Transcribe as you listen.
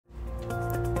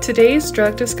Today's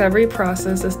drug discovery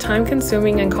process is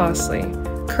time-consuming and costly.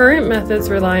 Current methods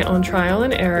rely on trial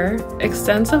and error,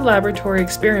 extensive laboratory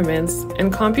experiments,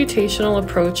 and computational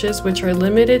approaches which are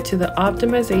limited to the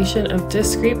optimization of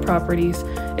discrete properties,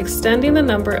 extending the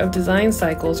number of design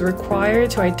cycles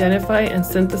required to identify and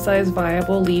synthesize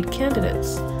viable lead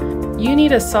candidates. You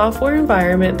need a software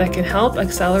environment that can help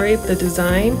accelerate the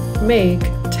design, make,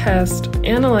 test,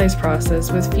 analyze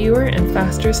process with fewer and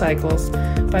faster cycles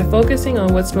by focusing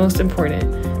on what's most important.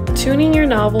 Tuning your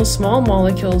novel small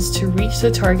molecules to reach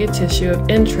the target tissue of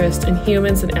interest in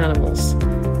humans and animals.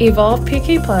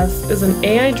 EvolvePK Plus is an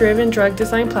AI-driven drug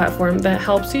design platform that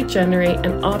helps you generate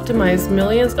and optimize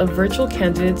millions of virtual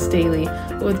candidates daily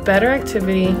with better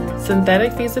activity,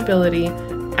 synthetic feasibility,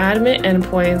 ADMET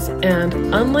endpoints, and,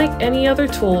 unlike any other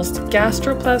tools,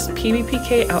 GastroPlus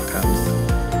PBPK outcomes.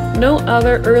 No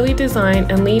other early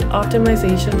design and lead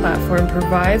optimization platform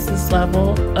provides this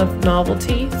level of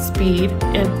novelty, speed,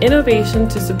 and innovation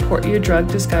to support your drug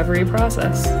discovery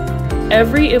process.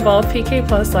 Every EvolvePK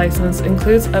Plus license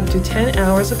includes up to 10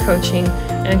 hours of coaching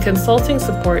and consulting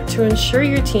support to ensure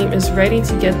your team is ready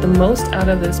to get the most out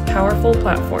of this powerful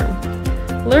platform.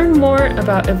 Learn more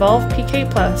about EvolvePK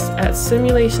Plus at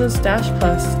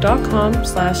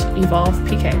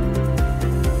simulations-plus.com/EvolvePK.